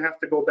doesn't even have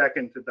to go back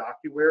into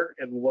DocuWare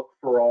and look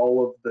for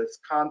all of this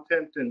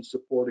content and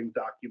supporting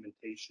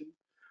documentation.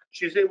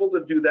 She's able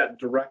to do that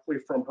directly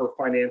from her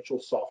financial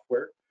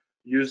software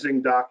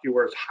using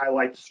DocuWare's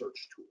highlight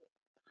search tool.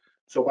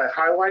 So by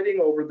highlighting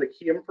over the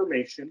key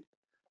information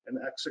and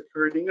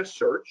executing a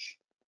search,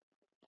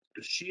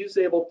 she's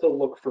able to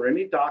look for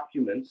any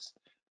documents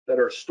that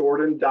are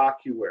stored in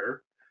DocuWare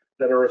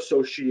that are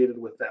associated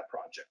with that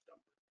project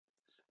number.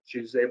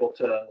 She's able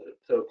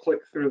to click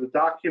through the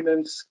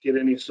documents, get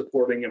any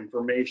supporting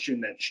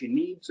information that she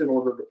needs in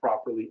order to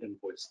properly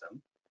invoice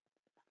them.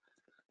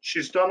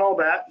 She's done all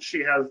that. She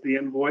has the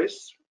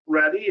invoice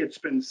ready. It's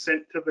been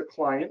sent to the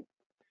client.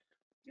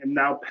 And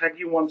now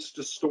Peggy wants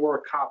to store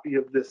a copy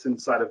of this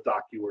inside of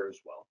DocuWare as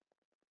well.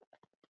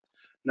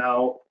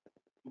 Now,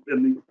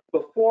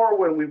 before,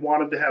 when we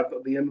wanted to have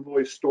the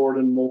invoice stored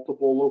in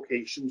multiple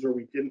locations or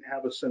we didn't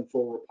have a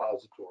central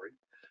repository,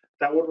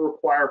 that would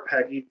require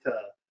Peggy to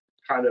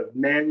kind of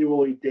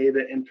manually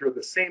data enter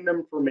the same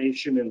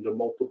information into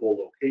multiple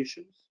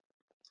locations.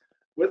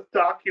 With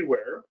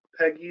DocuWare,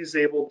 Peggy's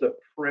able to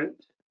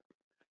print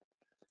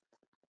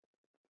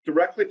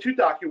directly to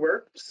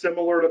DocuWare,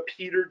 similar to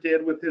Peter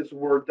did with his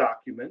Word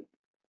document.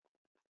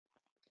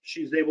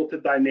 She's able to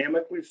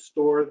dynamically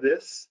store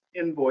this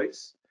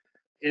invoice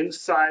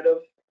inside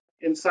of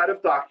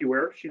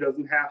DocuWare. She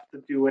doesn't have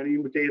to do any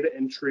data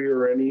entry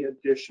or any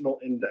additional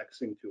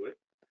indexing to it.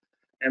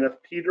 And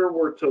if Peter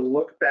were to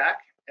look back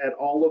at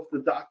all of the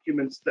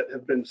documents that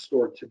have been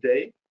stored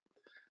today,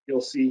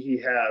 you'll see he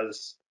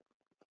has,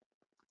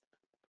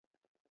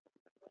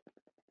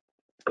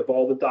 of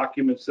all the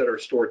documents that are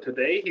stored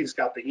today, he's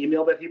got the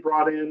email that he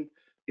brought in,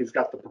 he's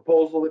got the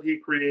proposal that he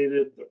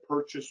created, the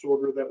purchase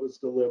order that was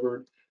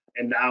delivered,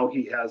 and now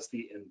he has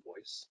the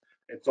invoice.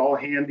 It's all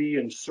handy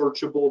and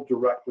searchable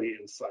directly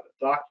inside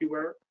of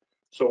DocuWare.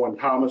 So when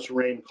Thomas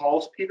Rain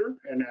calls Peter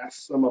and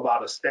asks him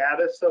about a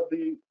status of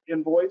the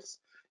invoice,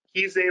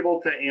 he's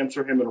able to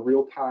answer him in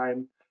real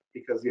time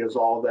because he has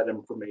all that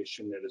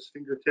information at his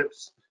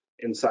fingertips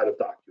inside of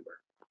DocuWare.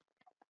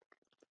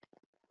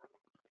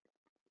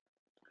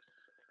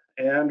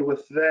 And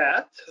with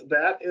that,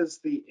 that is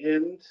the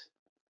end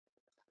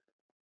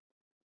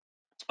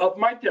of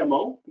my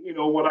demo. You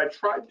know, what I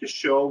tried to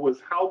show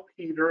was how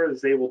Peter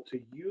is able to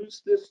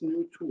use this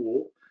new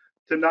tool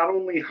to not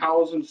only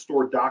house and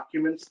store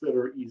documents that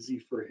are easy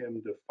for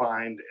him to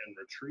find and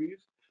retrieve,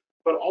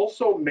 but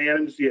also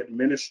manage the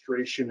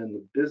administration and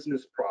the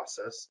business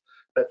process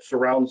that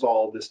surrounds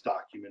all of this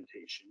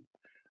documentation.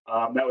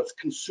 That was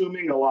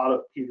consuming a lot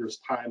of Peter's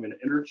time and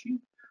energy,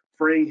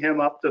 freeing him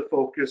up to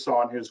focus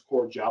on his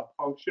core job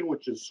function,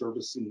 which is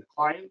servicing the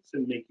clients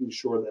and making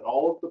sure that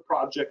all of the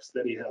projects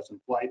that he has in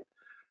flight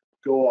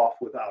go off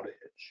without a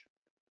hitch.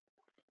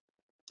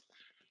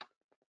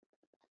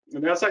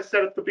 And as I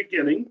said at the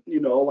beginning, you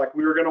know, like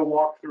we were going to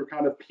walk through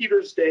kind of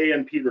Peter's day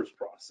and Peter's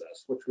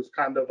process, which was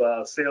kind of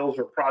a sales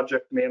or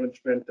project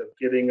management of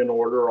getting an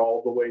order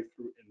all the way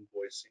through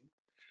invoicing.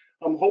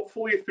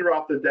 Hopefully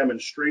throughout the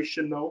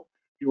demonstration, though,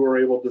 you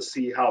were able to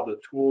see how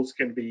the tools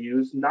can be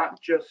used, not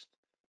just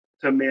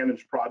to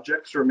manage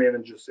projects or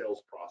manage a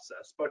sales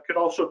process, but could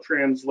also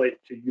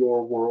translate to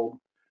your world,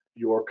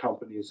 your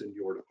companies, and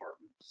your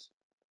departments.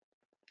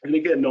 And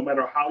again, no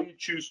matter how you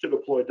choose to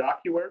deploy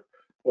DocuWare,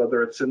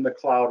 whether it's in the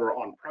cloud or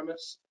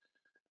on-premise,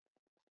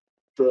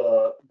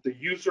 the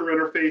user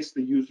interface,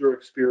 the user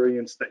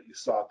experience that you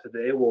saw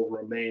today will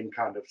remain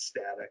kind of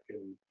static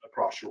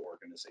across your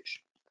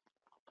organization.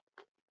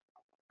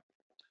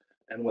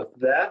 And with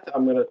that,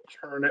 I'm going to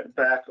turn it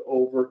back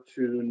over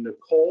to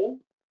Nicole.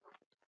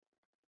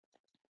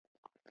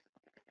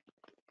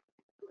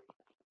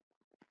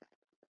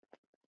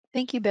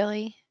 Thank you,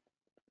 Billy.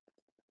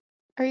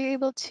 Are you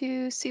able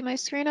to see my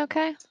screen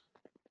okay?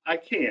 I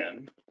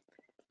can.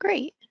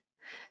 Great.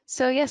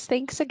 So yes,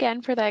 thanks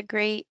again for that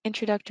great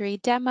introductory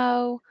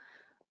demo.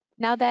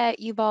 Now that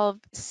you've all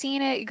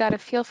seen it, you got a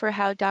feel for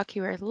how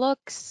DocuWare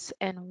looks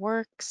and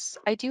works.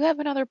 I do have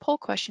another poll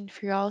question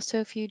for you all.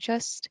 So if you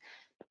just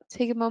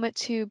take a moment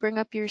to bring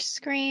up your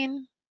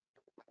screen,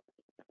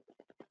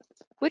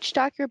 which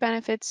DocuWare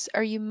benefits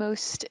are you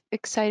most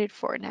excited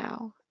for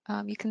now?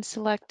 You can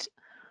select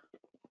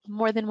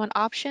more than one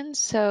option.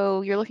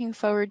 So you're looking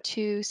forward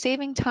to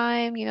saving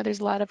time. You know, there's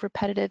a lot of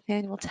repetitive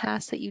manual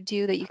tasks that you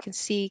do that you can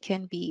see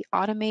can be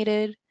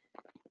automated.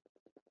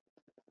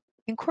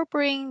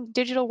 Incorporating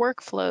digital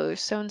workflows.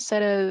 So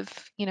instead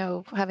of,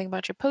 having a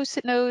bunch of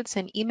post-it notes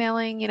and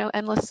emailing,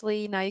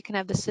 endlessly, now you can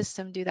have the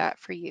system do that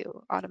for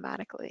you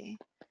automatically.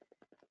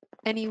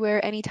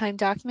 Anywhere, anytime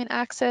document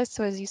access.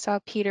 So as you saw,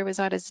 Peter was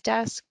at his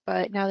desk,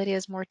 but now that he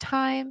has more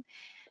time,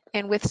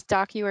 and with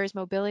DocuWare's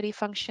mobility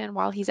function,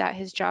 while he's at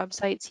his job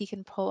sites, he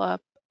can pull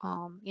up,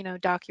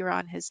 DocuWare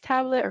on his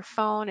tablet or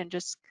phone and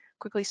just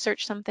quickly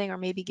search something or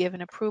maybe give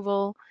an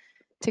approval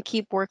to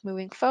keep work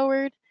moving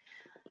forward.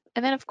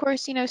 And then, of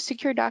course,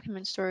 secure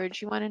document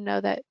storage. You want to know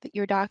that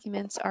your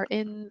documents are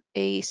in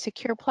a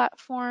secure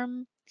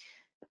platform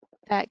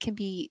that can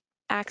be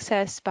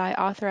accessed by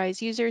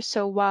authorized users.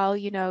 So while,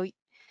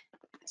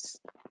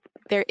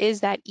 there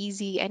is that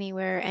easy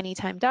anywhere,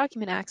 anytime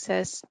document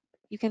access,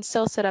 you can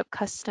still set up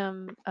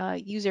custom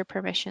user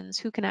permissions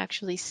who can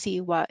actually see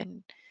what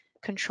and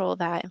control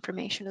that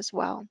information as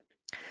well.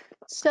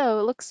 So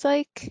it looks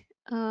like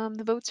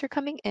the votes are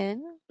coming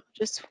in.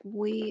 Just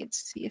wait to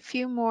see a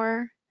few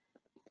more,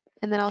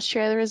 and then I'll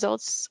share the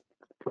results.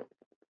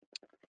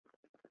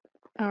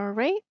 All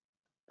right,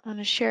 I'm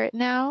gonna share it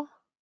now.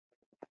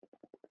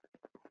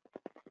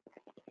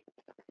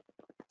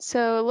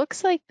 So it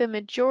looks like the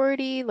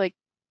majority, like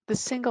the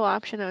single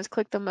option that was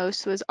clicked the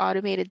most was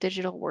automated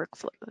digital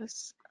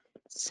workflows.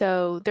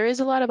 So there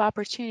is a lot of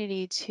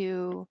opportunity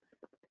to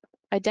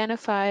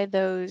identify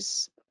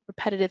those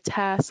repetitive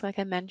tasks, like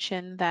I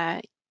mentioned,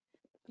 that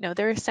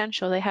they're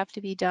essential. They have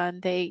to be done.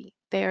 They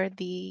are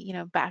the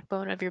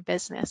backbone of your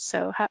business.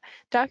 So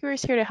DocuWare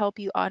is here to help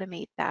you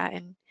automate that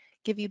and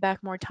give you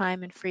back more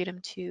time and freedom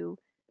to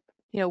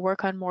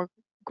work on more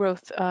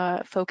growth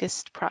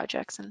focused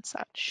projects and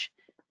such.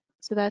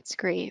 So that's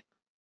great.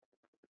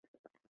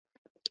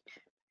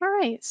 All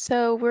right,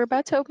 so we're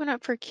about to open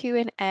up for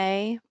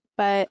Q&A,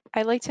 but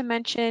I'd like to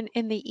mention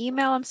in the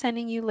email I'm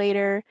sending you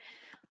later,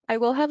 I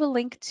will have a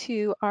link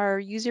to our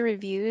user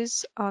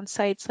reviews on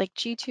sites like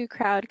G2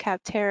 Crowd,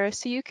 Capterra,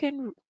 so you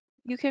can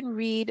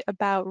read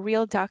about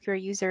real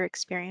DocuWare user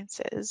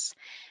experiences.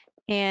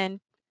 And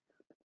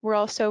we're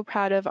also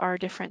proud of our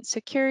different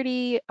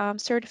security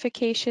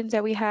certifications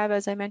that we have.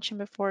 As I mentioned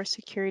before,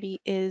 security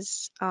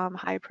is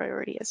high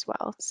priority as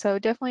well. So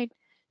definitely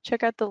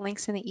check out the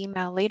links in the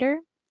email later.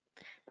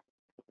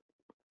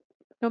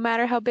 No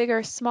matter how big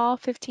or small,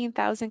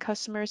 15,000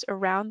 customers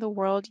around the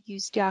world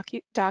use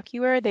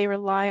DocuWare. They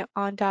rely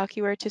on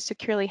DocuWare to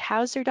securely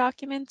house their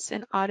documents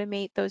and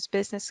automate those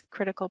business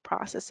critical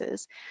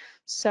processes.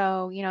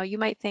 So, you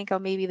might think, oh,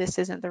 maybe this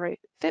isn't the right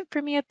fit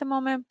for me at the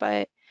moment,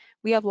 but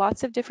we have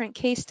lots of different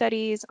case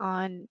studies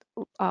on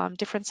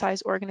different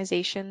size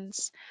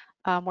organizations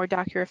where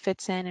DocuWare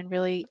fits in and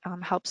really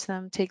helps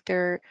them take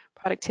their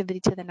productivity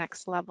to the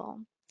next level.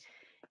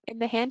 In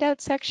the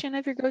handout section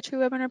of your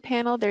GoToWebinar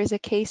panel, there's a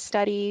case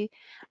study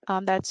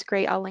that's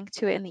great. I'll link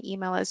to it in the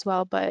email as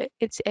well, but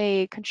it's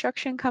a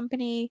construction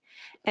company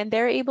and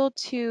they're able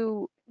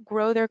to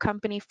grow their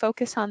company,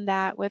 focus on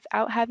that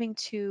without having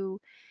to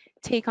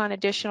take on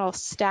additional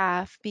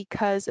staff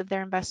because of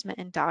their investment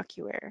in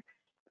DocuWare.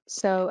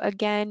 So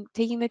again,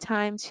 taking the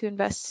time to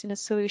invest in a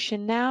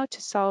solution now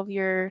to solve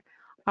your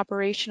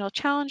operational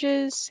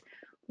challenges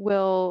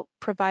will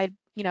provide,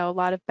 a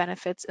lot of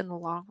benefits in the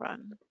long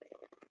run.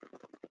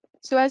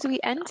 So as we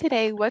end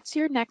today, what's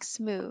your next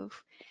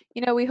move?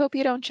 We hope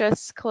you don't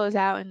just close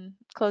out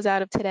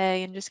of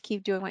today and just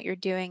keep doing what you're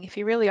doing. If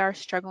you really are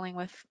struggling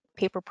with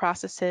paper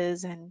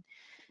processes and,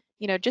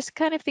 just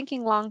kind of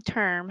thinking long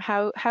term,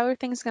 how are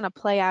things going to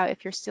play out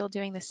if you're still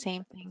doing the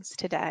same things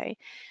today?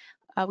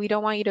 We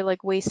don't want you to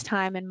waste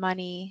time and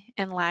money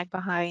and lag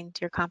behind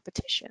your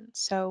competition.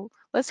 So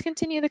let's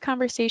continue the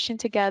conversation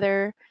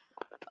together.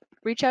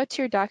 Reach out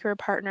to your DocuWare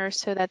partners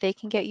so that they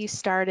can get you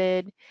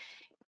started,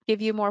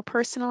 give you a more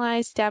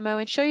personalized demo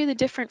and show you the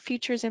different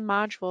features and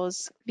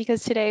modules,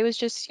 because today was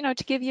just,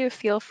 to give you a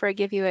feel for it,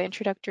 give you an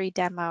introductory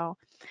demo.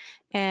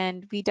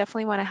 And we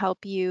definitely want to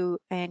help you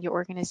and your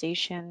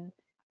organization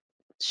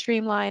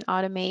streamline,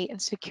 automate,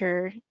 and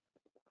secure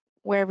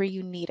wherever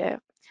you need it.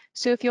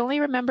 So if you only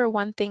remember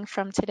one thing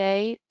from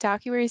today,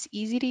 DocuWare's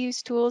easy to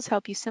use tools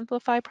help you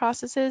simplify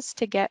processes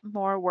to get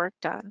more work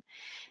done.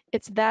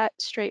 It's that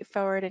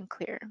straightforward and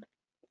clear.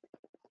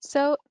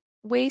 So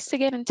ways to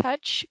get in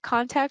touch: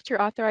 contact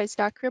your authorized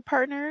DocuWare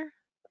partner.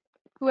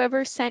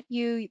 Whoever sent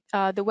you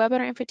the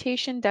webinar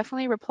invitation,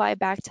 definitely reply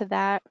back to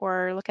that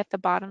or look at the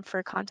bottom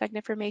for contact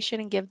information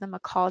and give them a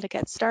call to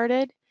get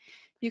started.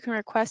 You can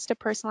request a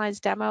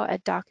personalized demo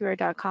at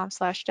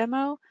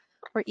docuware.com/demo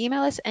or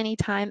email us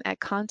anytime at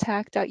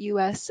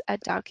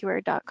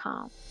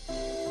contact.us@docuware.com.